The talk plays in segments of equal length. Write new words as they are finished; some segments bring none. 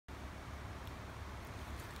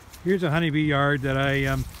Here's a honeybee yard that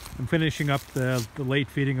I'm finishing up the late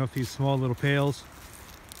feeding of these small little pails.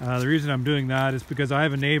 The reason I'm doing that is because I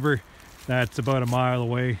have a neighbor that's about a mile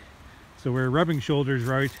away. So we're rubbing shoulders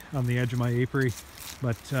right on the edge of my apiary.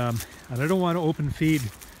 But and I don't want to open feed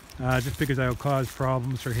just because I'll cause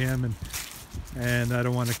problems for him, and I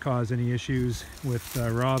don't want to cause any issues with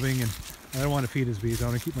robbing, and I don't want to feed his bees. I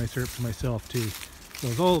want to keep my syrup to myself too. So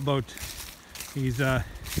it's all about, he's a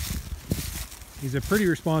pretty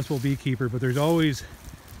responsible beekeeper, but there's always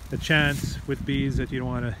a chance with bees that you don't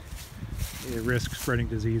want to risk spreading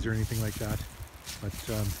disease or anything like that. But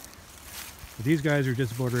these guys are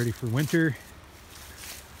just about ready for winter.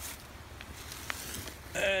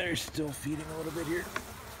 They're still feeding a little bit here.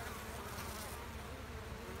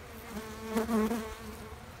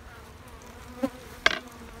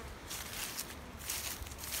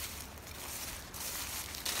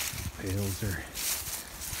 Pails are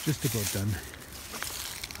just about done.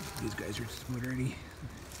 These guys are just about ready.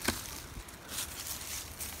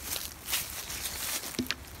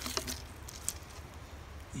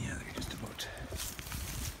 Yeah, they're just about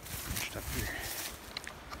finished up here.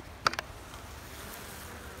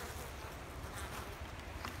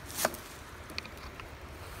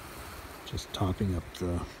 Just topping up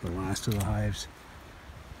the last of the hives.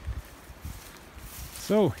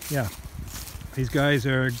 So yeah, these guys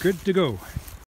are good to go.